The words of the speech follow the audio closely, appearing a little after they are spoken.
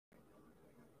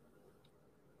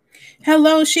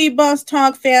Hello, She Boss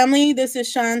Talk family. This is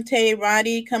Shantae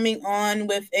Roddy coming on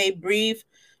with a brief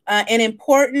and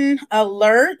important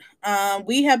alert.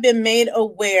 We have been made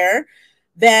aware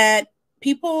that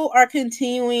people are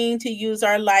continuing to use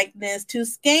our likeness to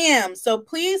scam. So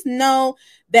please know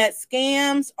that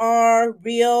scams are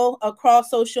real across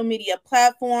social media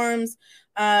platforms.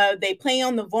 They play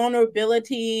on the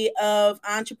vulnerability of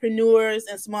entrepreneurs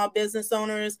and small business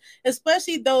owners,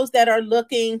 especially those that are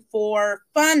looking for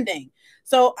funding.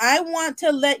 So I want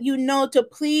to let you know to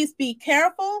please be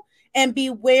careful and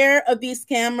beware of these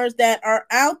scammers that are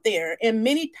out there. And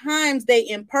many times they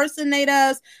impersonate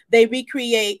us, they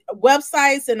recreate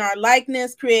websites in our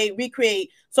likeness, recreate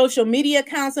social media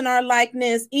accounts in our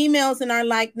likeness, emails in our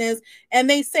likeness, and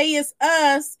they say it's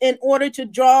us in order to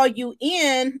draw you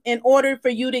in order for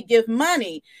you to give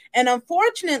money. And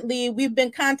unfortunately, we've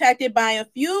been contacted by a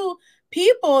few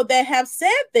people that have said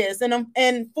this.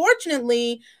 And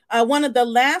fortunately, one of the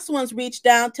last ones reached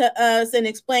out to us and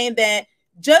explained that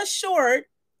just short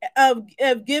of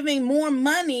giving more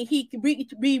money, he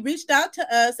reached out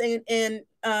to us and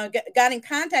got in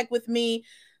contact with me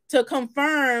to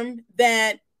confirm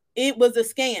that it was a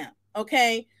scam.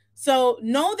 Okay. So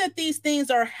know that these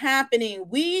things are happening.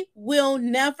 We will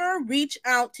never reach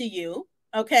out to you.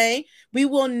 Okay. We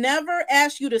will never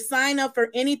ask you to sign up for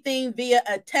anything via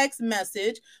a text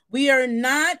message. We are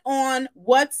not on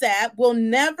WhatsApp. We'll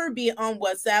never be on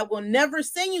WhatsApp. We'll never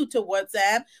send you to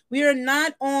WhatsApp. We are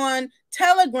not on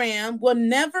Telegram. We'll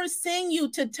never send you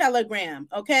to Telegram.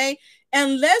 Okay.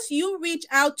 Unless you reach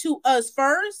out to us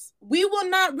first, we will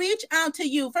not reach out to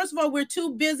you. First of all, we're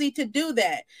too busy to do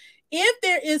that. If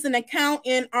there is an account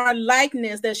in our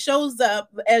likeness that shows up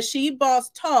as She Boss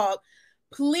Talk,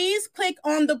 please click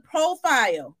on the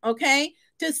profile, okay,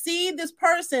 to see this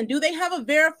person. Do they have a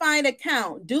verified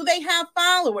account? Do they have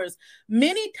followers?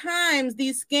 Many times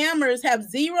these scammers have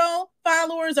 0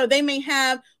 followers, or they may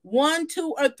have 1,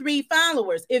 2, or 3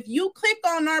 followers. If you click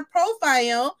on our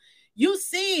profile, you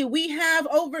see we have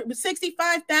over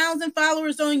 65,000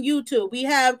 followers on YouTube. We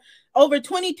have over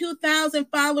 22,000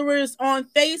 followers on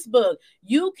Facebook.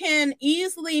 You can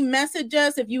easily message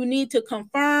us if you need to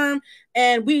confirm.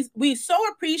 And we so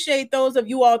appreciate those of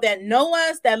you all that know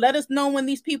us, that let us know when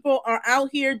these people are out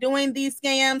here doing these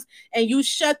scams and you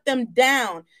shut them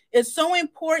down. It's so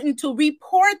important to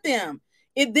report them.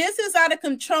 If this is out of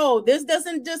control, this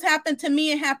doesn't just happen to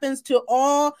me, it happens to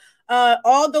all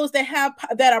those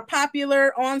that are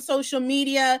popular on social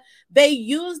media. They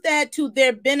use that to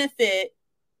their benefit,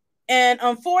 and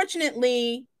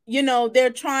unfortunately, they're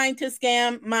trying to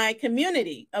scam my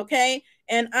community. Okay.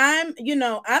 And I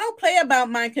don't play about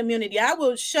my community. I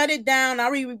will shut it down.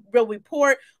 Will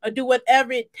report or do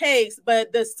whatever it takes.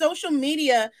 But the social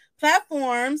media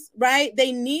platforms, right,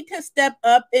 they need to step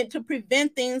up to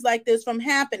prevent things like this from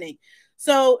happening.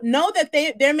 So know that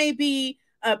there may be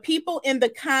people in the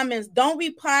comments. Don't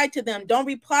reply to them. Don't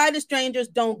reply to strangers.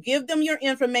 Don't give them your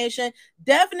information.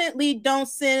 Definitely don't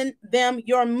send them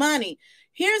your money.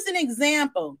 Here's an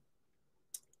example.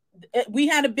 We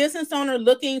had a business owner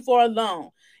looking for a loan.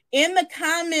 In the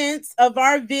comments of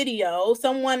our video,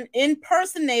 someone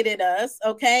impersonated us,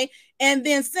 okay, and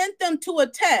then sent them to a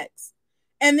text.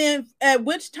 And then at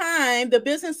which time the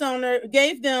business owner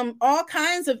gave them all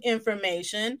kinds of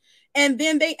information. And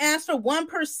then they asked for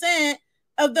 1%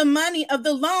 of the money of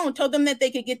the loan, told them that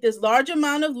they could get this large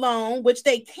amount of loan, which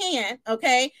they can't,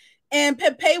 okay, and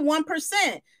pay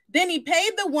 1%. Then he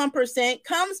paid the 1%,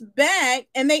 comes back,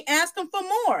 and they asked him for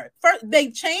more. First, they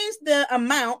changed the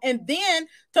amount and then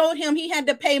told him he had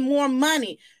to pay more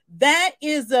money. That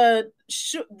is a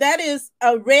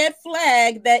red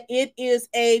flag that it is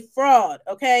a fraud,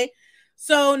 okay?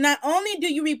 So not only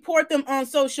do you report them on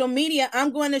social media,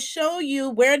 I'm going to show you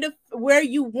where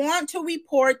you want to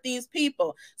report these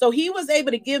people. So he was able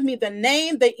to give me the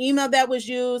name, the email that was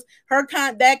used,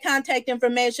 that contact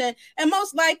information, and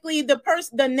most likely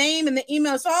the name and the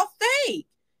email is all fake.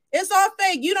 It's all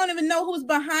fake. You don't even know who's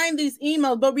behind these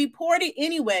emails, but report it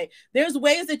anyway. There's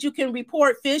ways that you can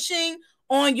report phishing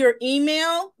on your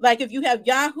email. Like if you have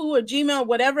Yahoo or Gmail,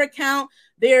 whatever account,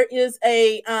 there is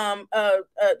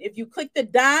if you click the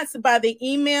dots by the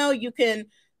email, you can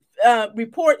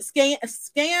report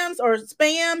scams or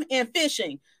spam and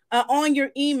phishing on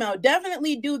your email.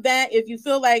 Definitely do that if you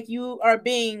feel like you are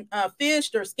being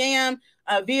phished or scammed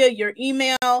via your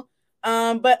email.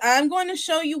 But I'm going to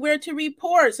show you where to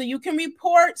report. So you can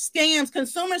report scams,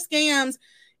 consumer scams.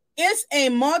 It's a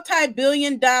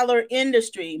multi-billion-dollar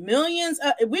industry.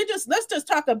 Let's just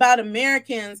talk about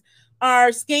Americans are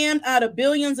scammed out of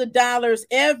billions of dollars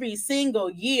every single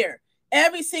year.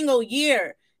 Every single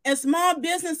year. And small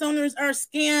business owners are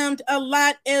scammed a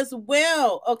lot as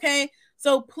well, okay?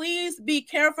 So please be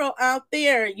careful out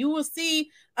there. You will see,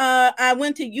 I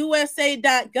went to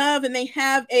USA.gov and they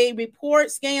have a report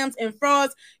scams and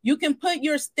frauds. You can put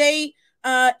your state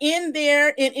in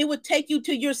there and it would take you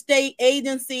to your state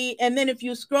agency. And then if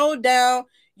you scroll down,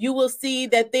 you will see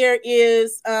that there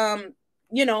is,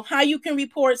 you know, how you can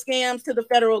report scams to the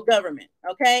federal government,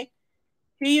 okay?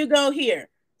 Here you go here.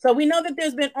 So we know that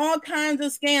there's been all kinds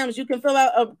of scams. You can fill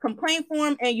out a complaint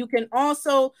form and you can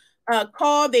also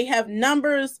call. They have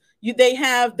numbers. They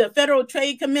have the Federal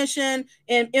Trade Commission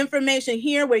and information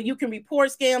here where you can report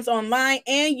scams online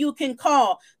and you can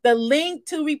call. The link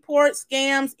to report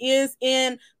scams is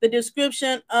in the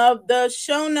description of the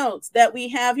show notes that we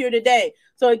have here today.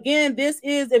 So again, this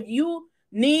is if you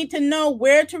need to know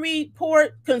where to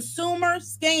report consumer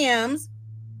scams,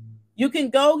 you can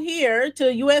go here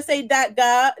to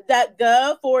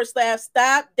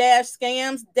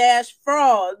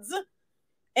usa.gov/stop-scams-frauds,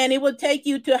 and it will take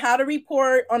you to how to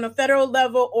report on a federal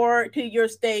level or to your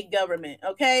state government.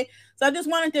 Okay, so I just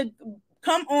wanted to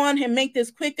come on and make this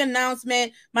quick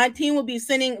announcement. My team will be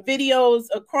sending videos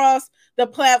across the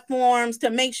platforms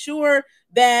to make sure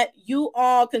that you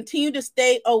all continue to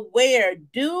stay aware.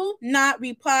 Do not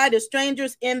reply to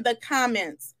strangers in the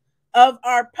comments of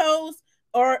our posts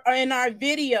or in our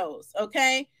videos,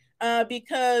 okay?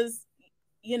 Because,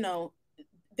 you know,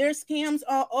 there's scams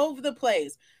all over the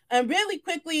place. And really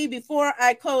quickly, before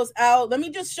I close out, let me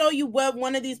just show you what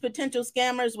one of these potential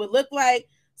scammers would look like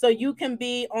so you can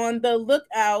be on the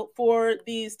lookout for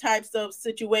these types of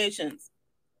situations,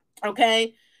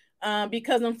 okay?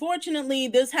 Because unfortunately,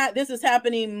 this is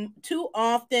happening too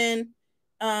often,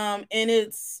 and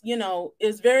it's, you know,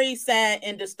 it's very sad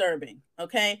and disturbing,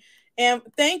 okay? And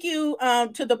thank you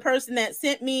to the person that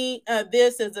sent me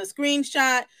this as a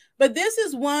screenshot. But this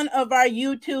is one of our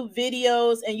YouTube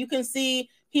videos, and you can see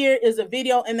here is a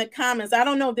video in the comments. I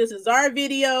don't know if this is our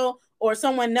video or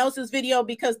someone else's video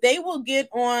because they will get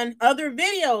on other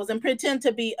videos and pretend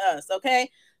to be us, okay?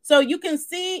 So you can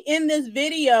see in this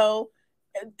video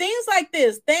things like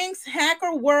this. Thanks,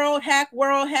 Hacker World, Hack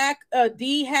World, Hack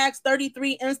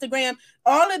DHacks33, Instagram.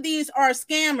 All of these are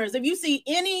scammers. If you see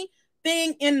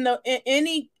anything in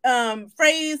any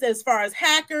phrase as far as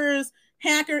hackers,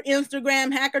 hacker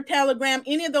Instagram, hacker Telegram,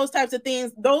 any of those types of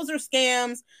things, those are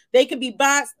scams. They could be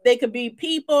bots, they could be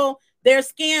people, they're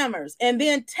scammers. And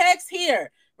then text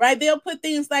here, right? They'll put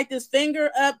things like this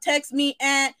finger up, text me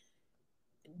at.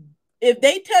 If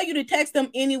they tell you to text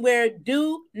them anywhere,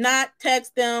 do not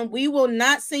text them. We will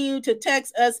not send you to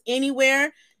text us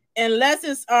anywhere unless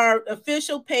it's our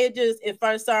official pages. If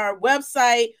it's our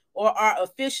website or our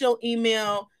official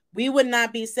email, we would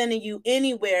not be sending you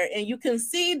anywhere. And you can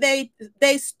see they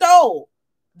stole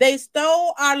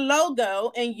our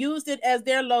logo and used it as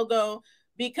their logo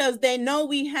because they know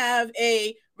we have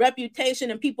a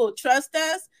reputation and people trust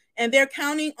us. And they're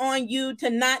counting on you to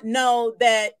not know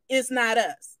that it's not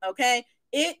us, okay?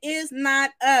 It is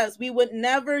not us. We would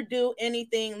never do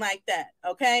anything like that,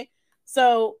 okay?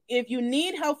 So if you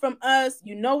need help from us,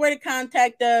 you know where to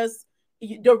contact us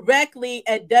directly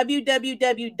at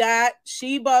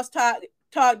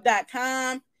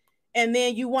www.shebosstalk.com. And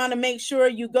then you want to make sure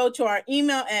you go to our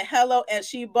email at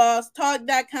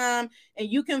hello@shebosstalk.com. And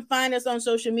you can find us on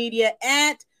social media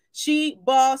at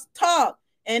SheBossTalk.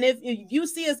 And if you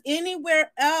see us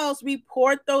anywhere else,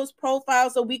 report those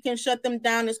profiles so we can shut them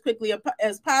down as quickly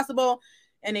as possible.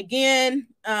 And again,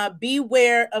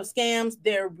 beware of scams.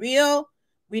 They're real.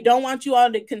 We don't want you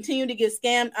all to continue to get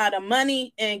scammed out of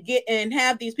money and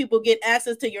have these people get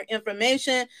access to your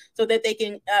information so that they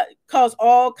can cause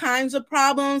all kinds of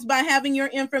problems by having your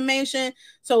information.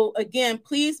 So again,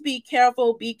 please be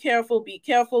careful, be careful, be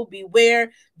careful,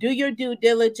 beware, do your due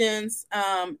diligence,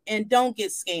 and don't get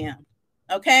scammed.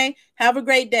 Okay, have a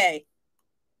great day.